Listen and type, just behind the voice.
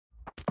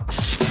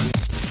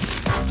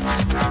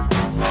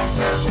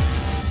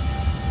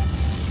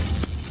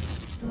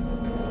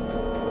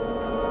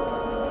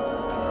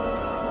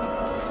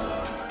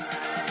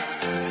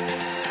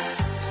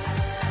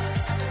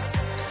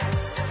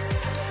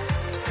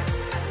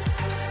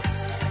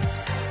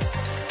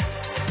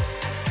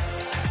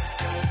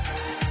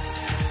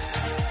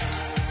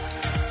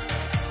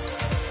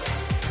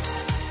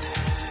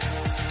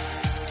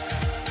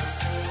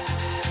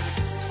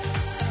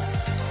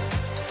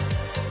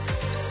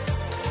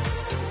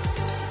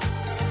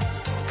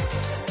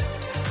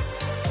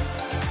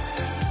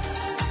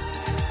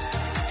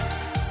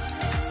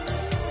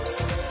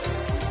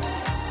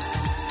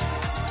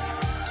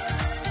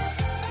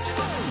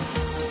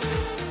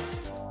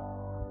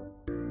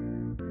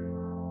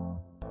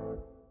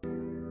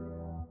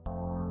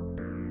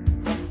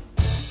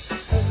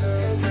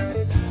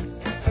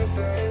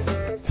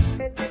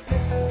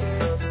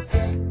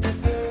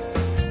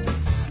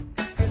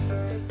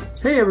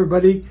Hey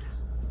everybody,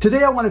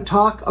 today I want to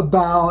talk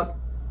about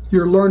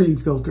your learning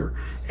filter.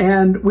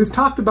 And we've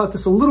talked about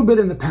this a little bit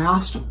in the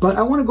past, but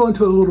I want to go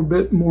into it a little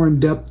bit more in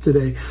depth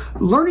today.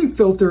 Learning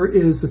filter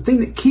is the thing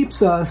that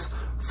keeps us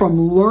from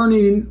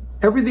learning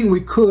everything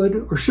we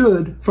could or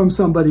should from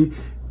somebody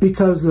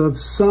because of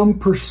some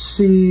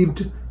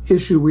perceived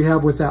issue we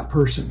have with that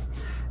person.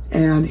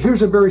 And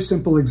here's a very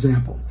simple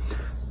example.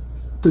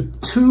 The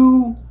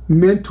two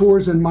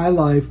mentors in my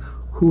life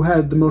who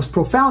had the most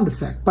profound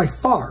effect by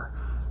far,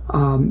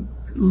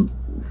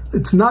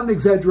 it's not an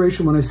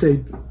exaggeration when I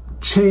say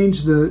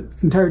change the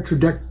entire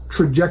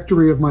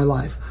trajectory of my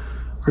life,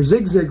 are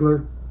Zig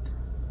Ziglar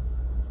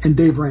and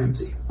Dave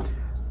Ramsey,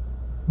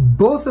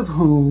 both of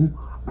whom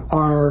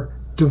are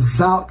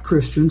devout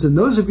Christians. And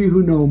those of you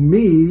who know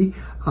me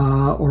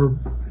or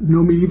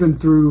know me even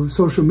through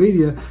social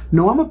media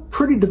know I'm a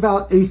pretty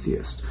devout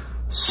atheist.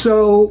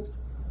 So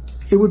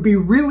it would be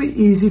really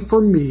easy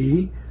for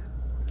me.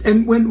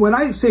 And when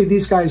I say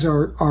these guys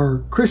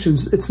are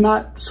Christians, it's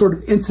not sort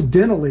of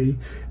incidentally.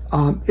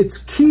 It's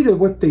key to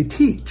what they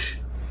teach.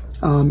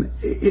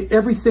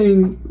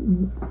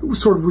 Everything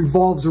sort of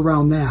revolves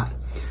around that.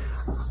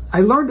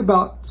 I learned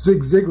about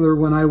Zig Ziglar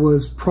when I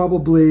was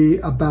probably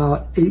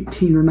about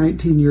 18 or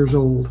 19 years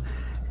old.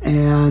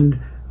 And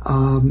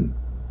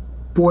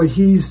boy,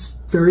 he's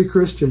very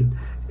Christian.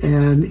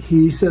 And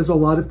he says a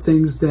lot of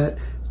things that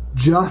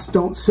just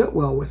don't sit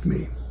well with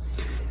me.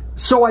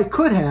 So I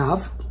could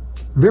have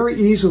very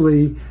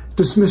easily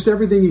dismissed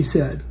everything he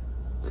said.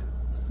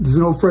 There's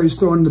an old phrase,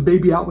 throwing the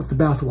baby out with the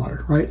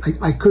bathwater, right?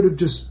 I could have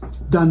just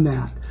done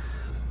that.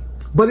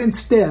 But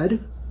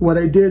instead, what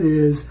I did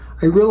is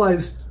I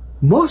realized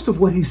most of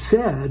what he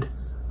said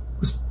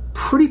was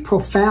pretty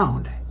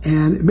profound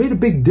and it made a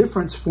big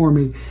difference for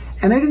me.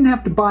 And I didn't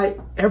have to buy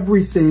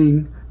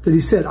everything that he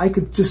said. I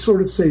could just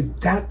sort of say,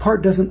 that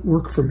part doesn't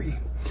work for me,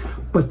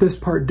 but this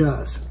part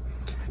does.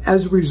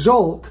 As a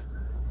result,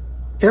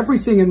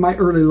 everything in my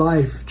early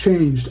life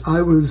changed.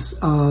 I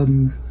was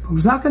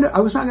not going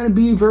to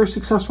be a very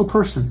successful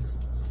person,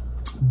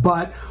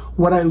 but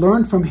what I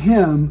learned from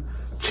him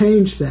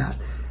changed that.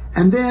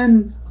 And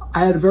then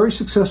I had a very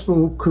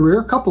successful career,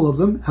 a couple of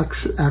them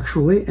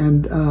actually,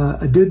 and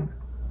I did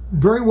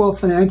very well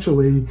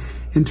financially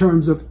in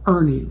terms of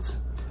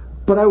earnings.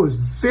 But I was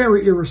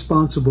very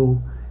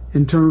irresponsible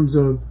in terms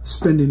of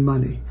spending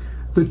money.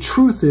 The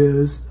truth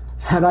is,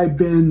 had I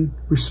been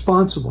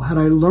responsible, had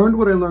I learned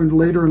what I learned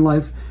later in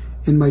life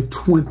in my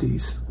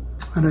 20s,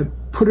 and I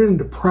put it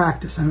into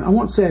practice, I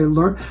won't say I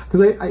learned,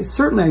 because I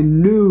certainly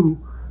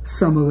knew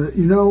some of it.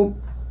 You know,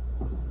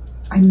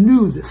 I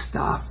knew this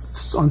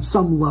stuff on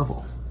some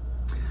level,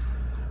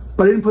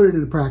 but I didn't put it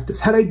into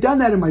practice. Had I done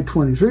that in my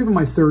 20s or even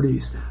my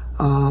 30s,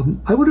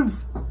 I would have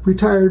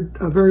retired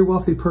a very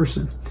wealthy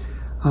person.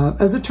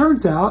 As it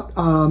turns out,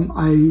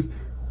 I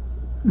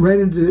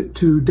ran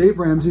into Dave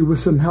Ramsey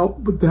with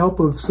the help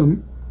of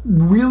some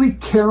really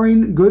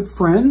caring, good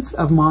friends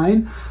of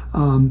mine.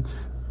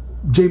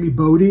 Jamie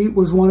Bodie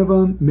was one of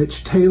them,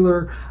 Mitch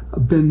Taylor,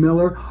 Ben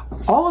Miller.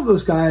 All of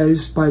those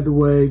guys, by the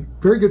way,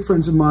 very good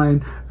friends of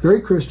mine, very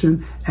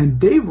Christian. And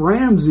Dave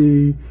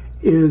Ramsey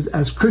is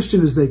as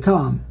Christian as they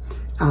come.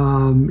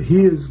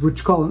 He is what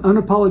you call an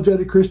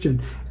unapologetic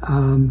Christian.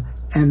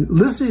 And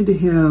listening to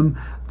him,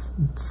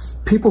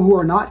 people who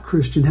are not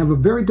Christian have a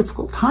very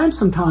difficult time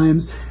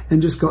sometimes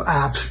and just go,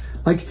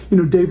 like, you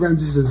know, Dave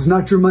Ramsey says, it's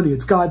not your money,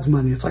 it's God's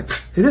money. It's like,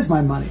 it is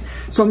my money.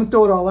 So I'm going to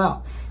throw it all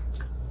out.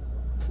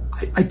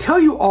 I tell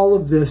you all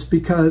of this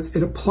because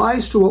it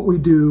applies to what we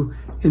do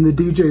in the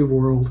DJ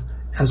world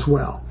as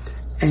well.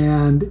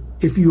 And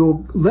if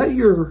you'll let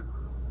your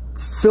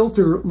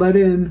filter let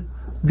in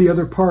the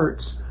other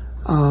parts,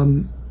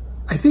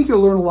 I think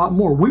you'll learn a lot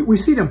more. We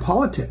see it in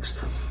politics.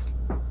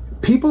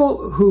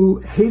 People who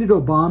hated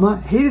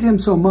Obama hated him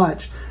so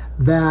much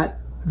that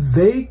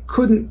they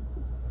couldn't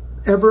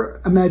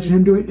ever imagine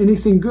him doing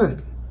anything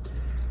good.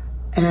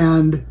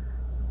 And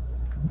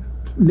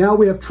now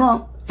we have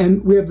Trump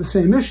and we have the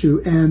same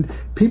issue. And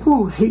people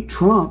who hate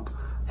Trump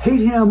hate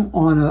him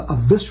on a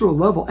visceral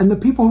level. And the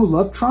people who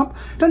love Trump,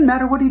 doesn't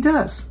matter what he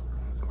does,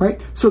 right?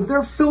 So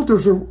their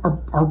filters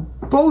are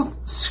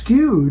both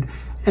skewed.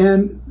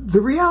 And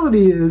the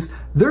reality is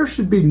there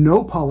should be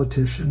no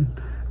politician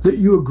that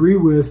you agree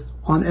with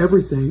on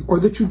everything or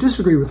that you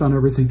disagree with on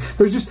everything.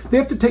 They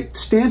have to take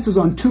stances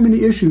on too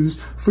many issues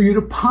for you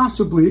to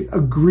possibly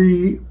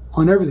agree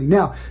on everything.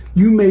 Now,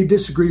 you may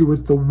disagree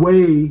with the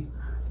way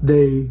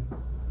they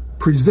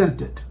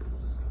present it.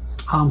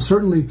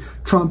 Certainly,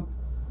 Trump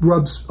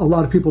rubs a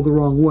lot of people the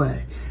wrong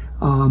way.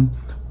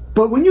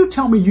 But when you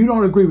tell me you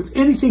don't agree with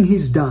anything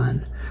he's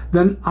done,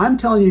 then I'm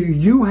telling you,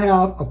 you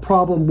have a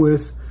problem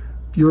with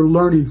your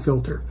learning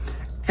filter.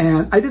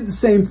 And I did the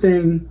same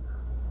thing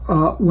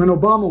when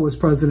Obama was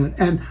president.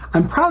 And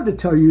I'm proud to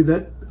tell you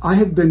that I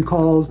have been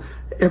called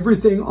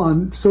everything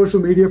on social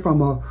media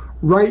from a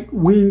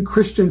right-wing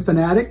Christian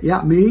fanatic.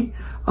 Yeah, me.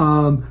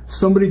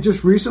 Somebody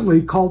just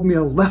recently called me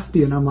a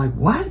lefty, and I'm like,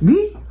 what?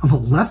 Me? I'm a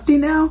lefty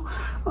now?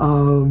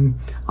 I'm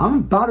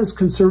about as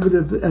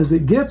conservative as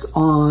it gets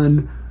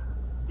on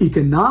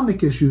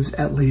economic issues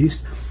at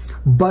least,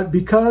 but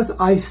because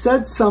I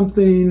said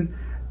something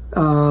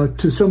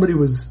to somebody who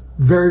was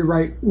very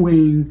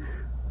right-wing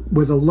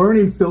with a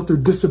learning filter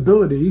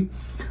disability,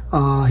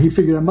 he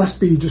figured I must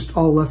be just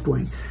all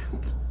left-wing.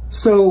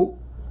 So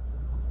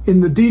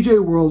in the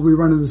DJ world, we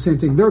run into the same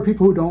thing. There are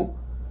people who don't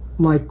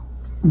like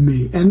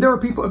me, and there are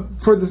people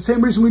for the same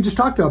reason we just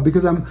talked about,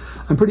 because I'm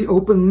pretty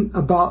open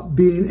about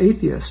being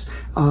atheist,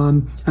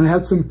 and I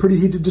had some pretty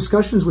heated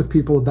discussions with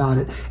people about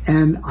it,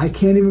 and I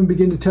can't even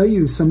begin to tell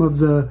you some of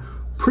the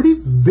pretty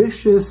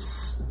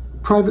vicious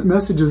private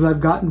messages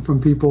I've gotten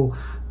from people,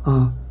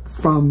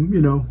 from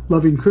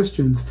loving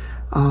Christians,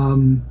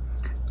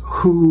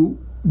 who've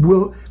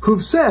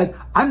said,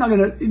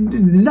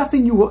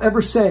 nothing you will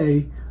ever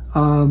say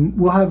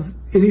will have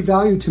any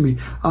value to me.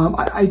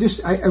 I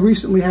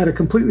recently had a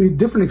completely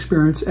different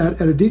experience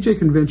at a DJ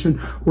convention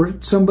where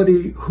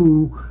somebody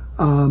who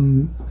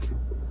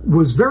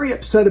was very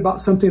upset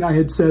about something I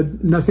had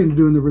said, nothing to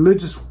do in the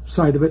religious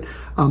side of it,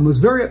 was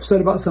very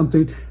upset about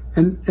something,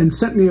 and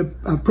sent me a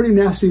pretty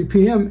nasty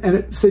PM, and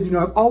it said,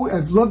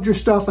 I've loved your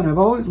stuff and I've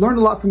always learned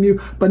a lot from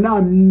you, but now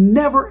I'm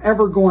never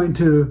ever going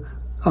to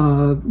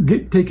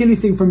take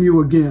anything from you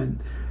again.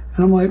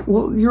 And I'm like,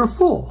 well, you're a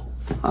fool.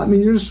 I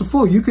mean, you're just a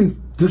fool. You can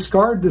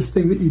discard this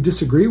thing that you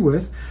disagree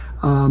with,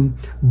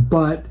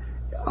 but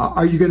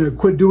are you going to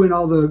quit doing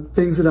all the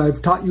things that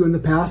I've taught you in the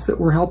past that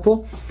were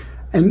helpful?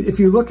 And if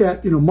you look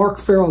at, Mark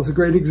Farrell is a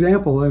great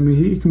example. I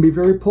mean, he can be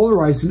very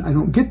polarizing. I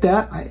don't get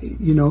that. I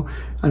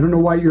don't know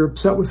why you're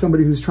upset with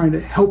somebody who's trying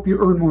to help you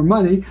earn more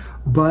money,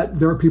 but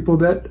there are people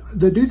that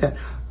do that.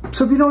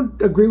 So if you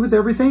don't agree with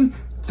everything,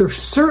 there's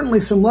certainly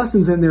some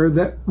lessons in there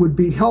that would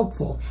be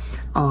helpful.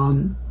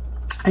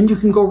 And you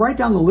can go right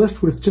down the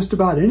list with just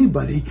about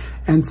anybody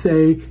and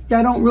say,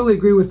 yeah, I don't really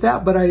agree with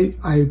that, but I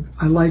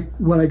like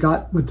what I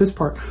got with this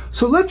part.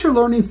 So let your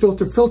learning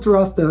filter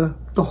out the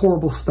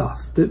horrible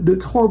stuff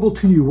that's horrible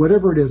to you,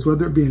 whatever it is,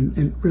 whether it be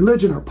in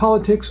religion or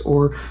politics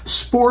or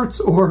sports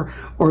or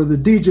the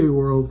DJ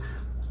world.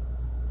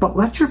 But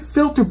let your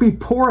filter be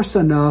porous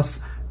enough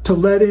to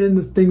let in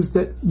the things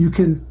that you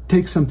can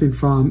take something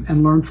from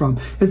and learn from.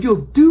 If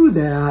you'll do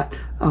that,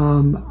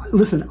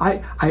 listen,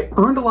 I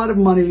earned a lot of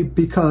money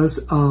because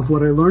of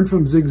what I learned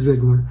from Zig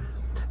Ziglar,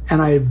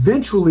 and I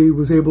eventually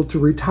was able to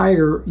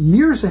retire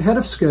years ahead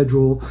of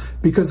schedule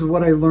because of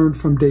what I learned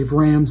from Dave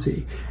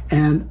Ramsey.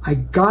 And I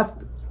got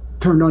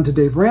turned on to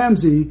Dave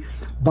Ramsey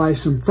by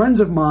some friends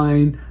of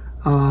mine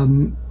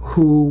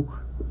who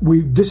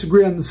we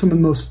disagree on some of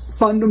the most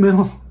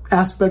fundamental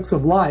aspects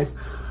of life,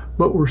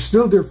 but we're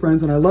still dear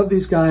friends, and I love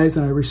these guys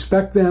and I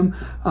respect them.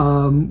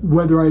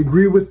 Whether I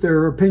agree with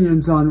their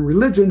opinions on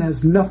religion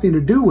has nothing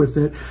to do with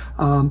it.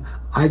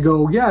 I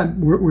go, yeah,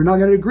 we're not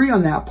going to agree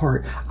on that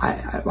part.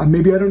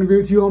 Maybe I don't agree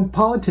with you on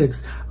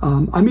politics.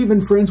 I'm even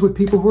friends with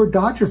people who are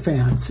Dodger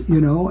fans,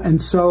 and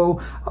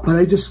so, but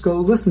I just go,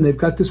 listen, they've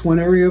got this one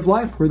area of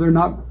life where they're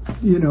not,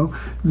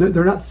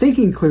 they're not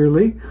thinking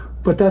clearly,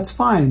 but that's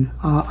fine.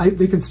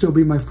 They can still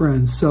be my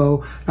friends.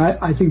 So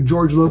I think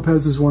George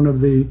Lopez is one of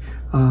the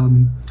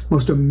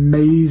most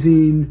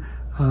amazing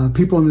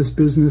people in this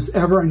business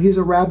ever, and he's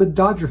a rabid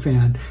Dodger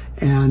fan,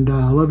 and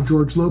I love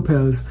George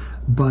Lopez,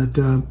 but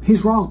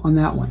he's wrong on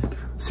that one.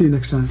 See you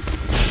next time.